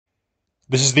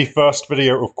This is the first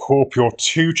video of Core Pure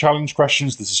 2 challenge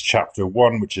questions. This is chapter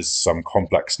 1, which is some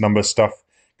complex number stuff.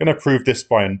 I'm going to prove this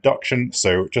by induction,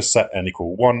 so just set n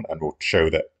equal 1, and we'll show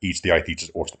that e to the I theta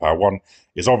or to the power 1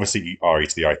 is obviously r e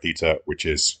to the I theta, which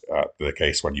is the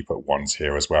case when you put 1s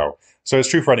here as well. So it's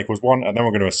true for n equals 1, and then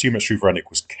we're going to assume it's true for n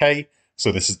equals k.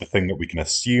 So this is the thing that we can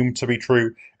assume to be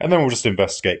true, and then we'll just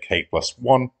investigate k plus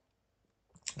 1,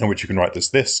 in which you can write this.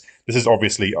 This is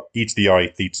obviously e to the I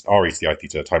theta, r e to the I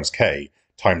theta times k,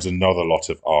 times another lot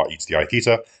of r e to the I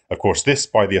theta. Of course, this,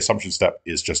 by the assumption step,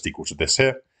 is just equal to this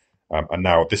here. And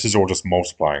now this is all just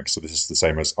multiplying. So this is the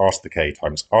same as r to the k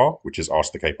times r, which is r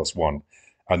to the k plus 1.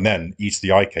 And then e to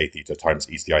the I k theta times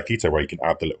e to the I theta, where you can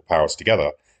add the little powers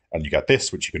together. And you get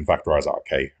this, which you can factorize out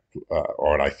k,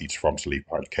 or an I theta from to leave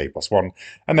behind k plus 1.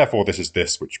 And therefore, this is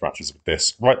this, which matches with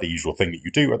this. Write the usual thing that you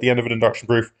do at the end of an induction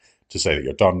proof to say that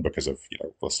you're done because of,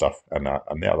 all the stuff. And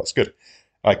yeah, that's good.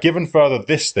 Given further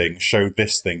this thing, show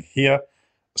this thing here.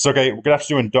 So, okay, we're going to have to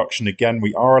do induction again.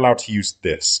 We are allowed to use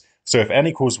this. So if n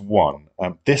equals 1,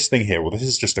 this thing here, well, this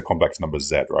is just a complex number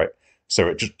z, right? So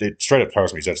it straight up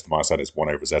tells me z to the minus n is 1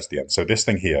 over z to the n. So this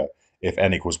thing here, if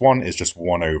n equals 1, is just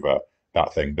 1 over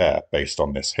that thing there, based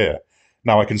on this here.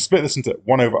 Now I can split this into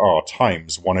 1 over r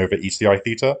times 1 over e to the I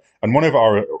theta, and 1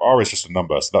 over r is just a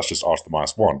number, so that's just r to the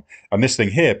minus 1. And this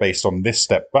thing here, based on this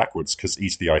step backwards, because e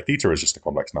to the I theta is just a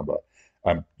complex number,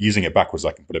 using it backwards,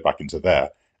 I can put it back into there.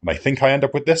 And I think I end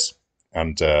up with this.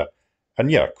 And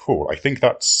yeah, cool. I think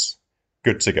that's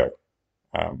good to go.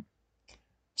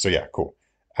 So yeah, cool.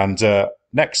 And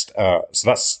next, so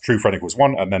that's true for n equals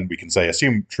 1. And then we can say,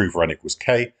 assume true for n equals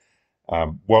k.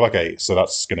 Well, okay, so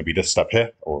that's going to be this step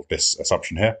here, or this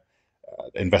assumption here.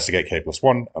 Investigate k plus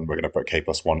 1, and we're going to put k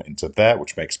plus 1 into there,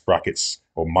 which makes brackets,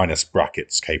 or minus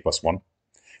brackets, k plus 1,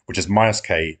 which is minus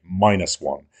k minus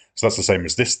 1. So that's the same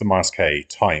as this, the minus k,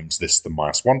 times this, the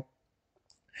minus 1.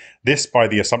 This, by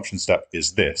the assumption step,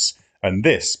 is this. And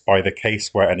this, by the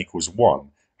case where n equals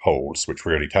 1 holds, which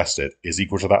we already tested, is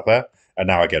equal to that there. And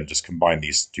now, again, just combine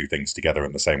these two things together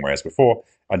in the same way as before,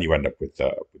 and you end up with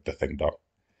the thing done.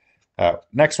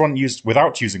 Next one, used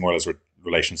without using Euler's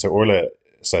relation. So Euler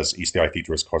says e to the I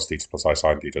theta is cos theta plus I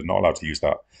sine theta. Not allowed to use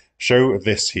that. Show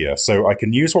this here. So I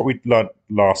can use what we learned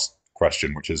last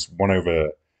question, which is 1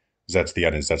 over z to the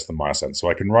n is z to the minus n. So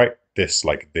I can write this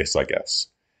like this, I guess.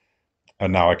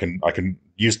 And now I can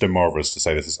use de Moivre's to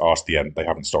say this is r to the n. They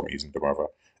haven't stopped me using de Moivre.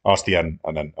 R to the n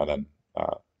and then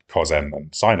cos n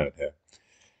and sine n here.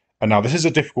 And now this is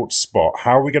a difficult spot.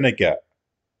 How are we going to get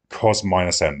cos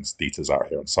minus n thetas out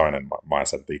here and sine n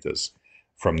minus n thetas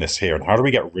from this here? And how do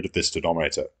we get rid of this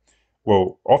denominator?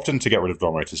 Well, often to get rid of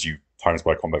denominators, you times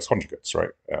by complex conjugates, right?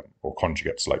 Or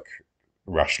conjugates like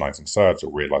rationalizing surds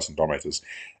or realizing denominators.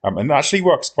 And that actually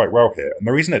works quite well here. And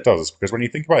the reason it does is because when you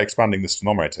think about expanding this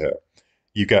denominator here,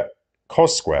 you get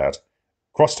cos squared,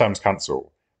 cross terms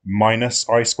cancel, minus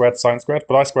I squared sine squared,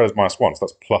 but I squared is minus 1, so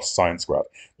that's plus sine squared.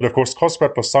 But of course, cos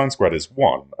squared plus sine squared is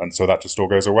 1, and so that just all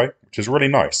goes away, which is really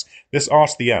nice. This r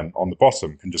to the n on the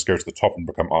bottom can just go to the top and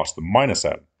become r to the minus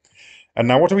n. And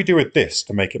now what do we do with this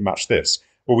to make it match this?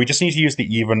 Well, we just need to use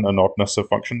the even and oddness of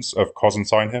functions of cos and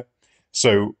sine here.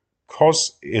 So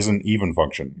cos is an even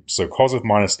function, so cos of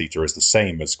minus theta is the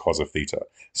same as cos of theta.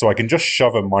 So I can just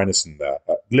shove a minus in there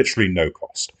at literally no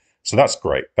cost. So that's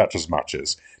great, that just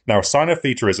matches. Now sine of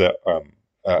theta is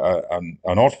an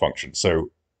odd function,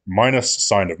 so minus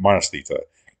sine of minus theta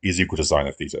is equal to sine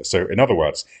of theta. So in other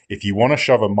words, if you want to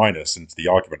shove a minus into the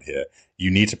argument here, you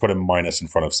need to put a minus in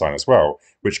front of sine as well,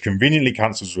 which conveniently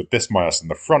cancels with this minus in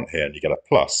the front here, and you get a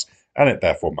plus, and it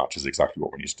therefore matches exactly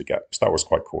what we used to get. So that was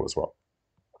quite cool as well.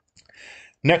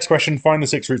 Next question, find the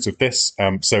 6 roots of this.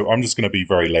 So I'm just going to be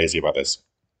very lazy about this.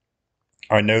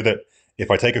 I know that if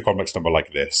I take a complex number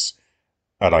like this,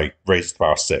 and I raise it to the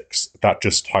power 6, that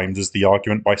just times the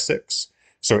argument by 6.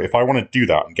 So if I want to do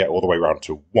that and get all the way around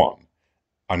to 1,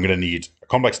 I'm going to need a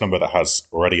complex number that has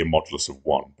already a modulus of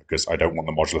 1, because I don't want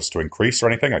the modulus to increase or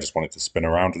anything. I just want it to spin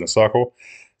around in a circle.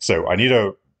 So I need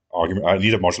a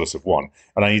modulus of 1,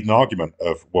 and I need an argument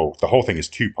of, well, the whole thing is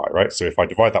 2 pi, right? So if I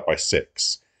divide that by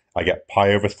 6, I get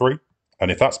pi over 3.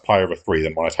 And if that's pi over 3,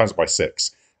 then when I times it by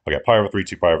 6, I get pi over 3,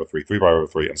 2 pi over 3, 3 pi over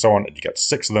 3, and so on, and you get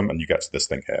 6 of them, and you get to this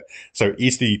thing here. So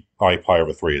e to the I pi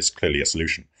over 3 is clearly a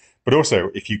solution. But also,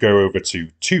 if you go over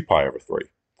to 2 pi over 3,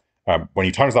 when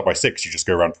you times that by 6, you just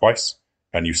go around twice,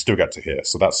 and you still get to here,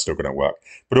 so that's still going to work.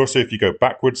 But also, if you go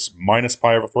backwards, minus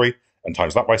pi over 3, and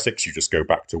times that by 6, you just go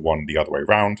back to 1 the other way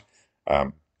around.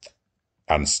 And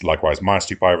likewise, minus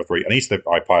 2 pi over 3. And e to the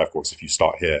I pi, of course, if you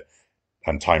start here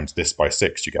and times this by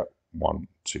 6, you get 1,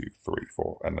 2, 3,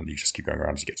 4, and then you just keep going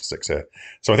around as you get to 6 here.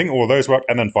 So I think all of those work.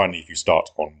 And then finally, if you start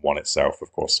on 1 itself,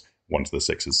 of course, 1 to the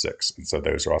 6 is 6. And so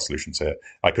those are our solutions here.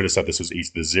 I could have said this was e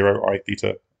to the 0 I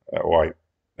theta or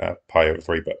pi over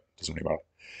 3, but it doesn't really matter.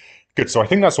 Good, so I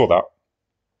think that's all that.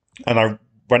 And I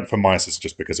went for minuses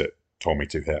just because it told me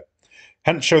to here.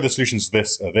 Hence, show the solutions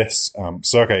to this.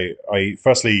 So, okay,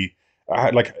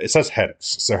 like it says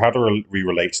hence. So how do we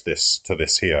relate this to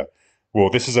this here? Well,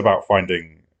 this is about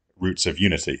finding roots of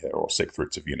unity here, or sixth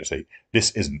roots of unity.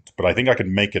 This isn't, but I think I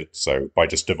can make it so by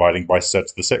just dividing by z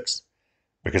to the 6,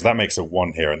 because that makes a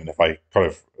 1 here. And then if I kind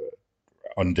of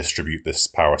undistribute this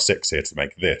power 6 here to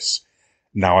make this,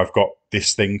 now I've got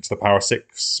this thing to the power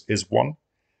 6 is 1.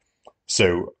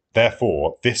 So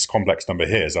therefore, this complex number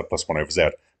here, z plus 1 over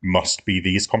z, must be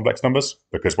these complex numbers,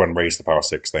 because when raised to the power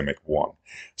 6, they make 1.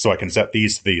 So I can set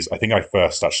these to these. I think I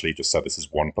first actually just said this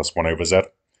is 1 plus 1 over z.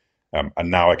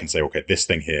 And now I can say, okay, this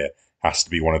thing here has to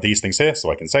be one of these things here. So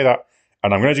I can say that.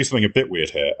 And I'm going to do something a bit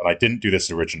weird here. And I didn't do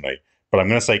this originally, but I'm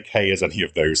going to say k is any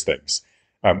of those things,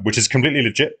 which is completely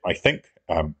legit, I think,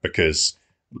 because,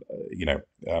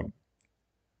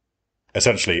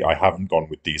 essentially, I haven't gone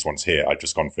with these ones here. I've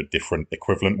just gone for different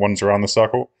equivalent ones around the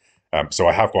circle. So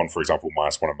I have gone, for example,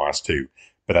 -1 and -2,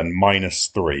 but then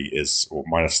 -3 is, or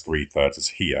 -3/3 is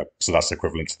here. So that's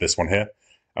equivalent to this one here.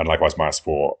 And likewise,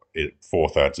 -4,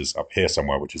 4/3 is up here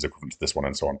somewhere, which is equivalent to this one,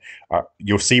 and so on.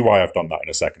 You'll see why I've done that in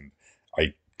a second.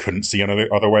 I couldn't see another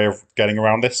other way of getting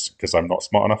around this because I'm not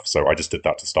smart enough, so I just did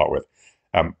that to start with.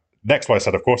 Next, what I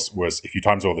said, of course, was if you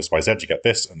times all this by z, you get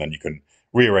this, and then you can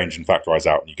rearrange and factorize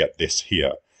out, and you get this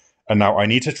here. And now I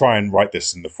need to try and write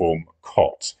this in the form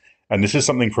cot. And this is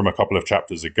something from a couple of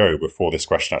chapters ago before this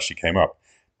question actually came up.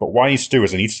 But what I need to do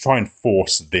is I need to try and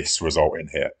force this result in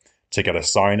here to get a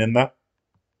sign in there.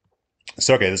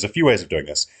 So, okay, there's a few ways of doing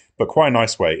this, but quite a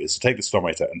nice way is to take this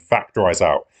denominator and factorize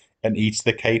out an e to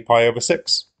the k pi over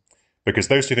 6. Because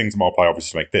those two things multiply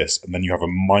obviously to make this, and then you have a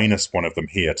 -1 of them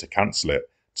here to cancel it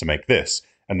to make this.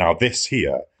 And now this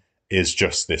here is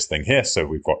just this thing here. So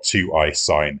we've got 2i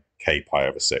sine k pi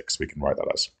over 6. We can write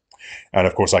that as. And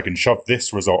of course, I can shove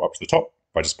this result up to the top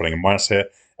by just putting a minus here.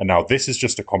 And now this is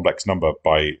just a complex number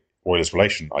by Euler's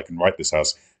relation. I can write this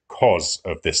as cos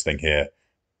of this thing here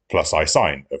plus I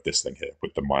sine of this thing here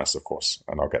with the minus, of course.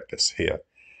 And I'll get this here.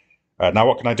 Now,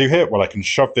 what can I do here? Well, I can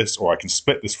shove this, or I can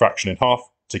split this fraction in half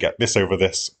to get this over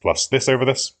this plus this over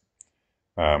this,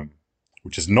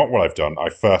 which is not what I've done.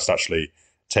 I've first actually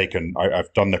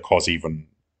I've done the cos even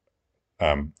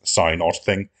sine odd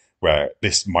thing, where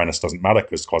this minus doesn't matter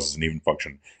because cos is an even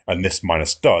function, and this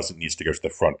minus does. It needs to go to the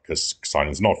front because sine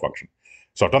is an odd function.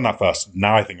 So I've done that first.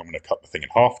 Now I think I'm going to cut the thing in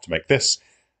half to make this.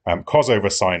 Cos over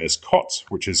sine is cot,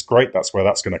 which is great. That's where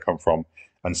that's going to come from.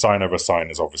 And sine over sine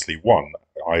is obviously 1.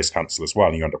 I's cancel as well,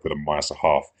 and you end up with a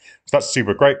 -1/2. So that's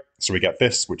super great. So we get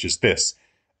this, which is this,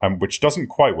 which doesn't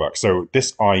quite work. So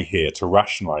this I here, to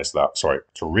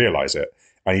realize it,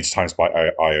 I need to times by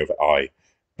I over I.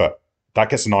 But that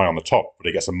gets an I on the top, but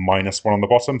it gets a -1 on the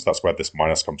bottom. So that's where this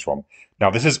minus comes from. Now,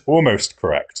 this is almost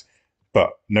correct,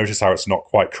 but notice how it's not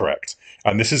quite correct.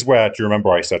 And this is where, do you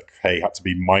remember I said k had to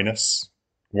be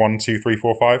 -1, 2, 3,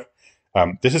 4, 5?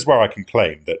 This is where I can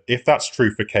claim that if that's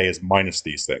true for k is minus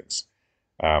these things,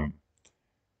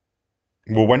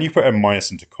 well, when you put a minus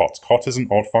into cot is an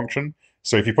odd function.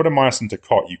 So if you put a minus into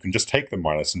cot, you can just take the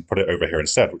minus and put it over here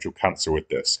instead, which will cancel with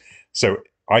this. So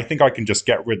I think I can just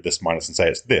get rid of this minus and say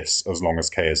it's this, as long as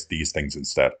k is these things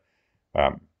instead.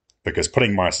 Because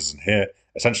putting minuses in here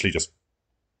essentially just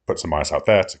puts a minus out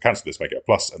there to cancel this, make it a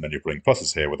plus, and then you're putting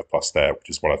pluses here with a plus there, which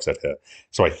is what I've said here.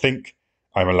 So I think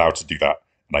I'm allowed to do that,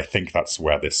 and I think that's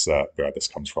where this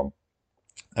comes from.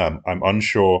 I'm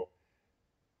unsure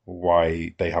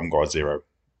why they haven't got a 0.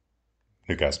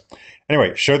 Who cares?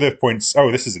 Anyway, show the points.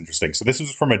 Oh, this is interesting. So this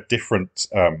was from a different,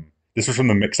 this was from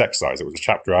the mixed exercise. It was a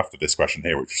chapter after this question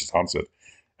here, which was just answered.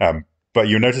 But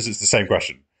you'll notice it's the same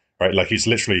question, right? Like it's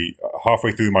literally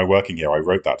halfway through my working here, I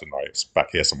wrote that, didn't I? It's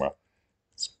back here somewhere.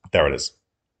 There it is.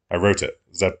 I wrote it,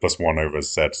 z plus 1 over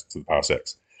z to the power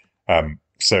 6.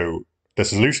 So the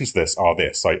solutions to this are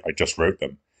this. I just wrote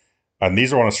them. And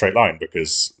these are on a straight line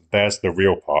because there's the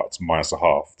real part, it's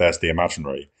 -1/2. There's the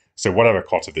imaginary. So whatever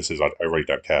cot of this is, I really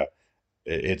don't care.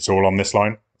 It's all on this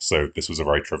line. So this was a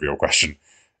very trivial question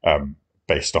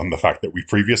based on the fact that we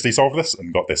previously solved this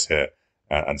and got this here.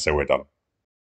 And so we're done.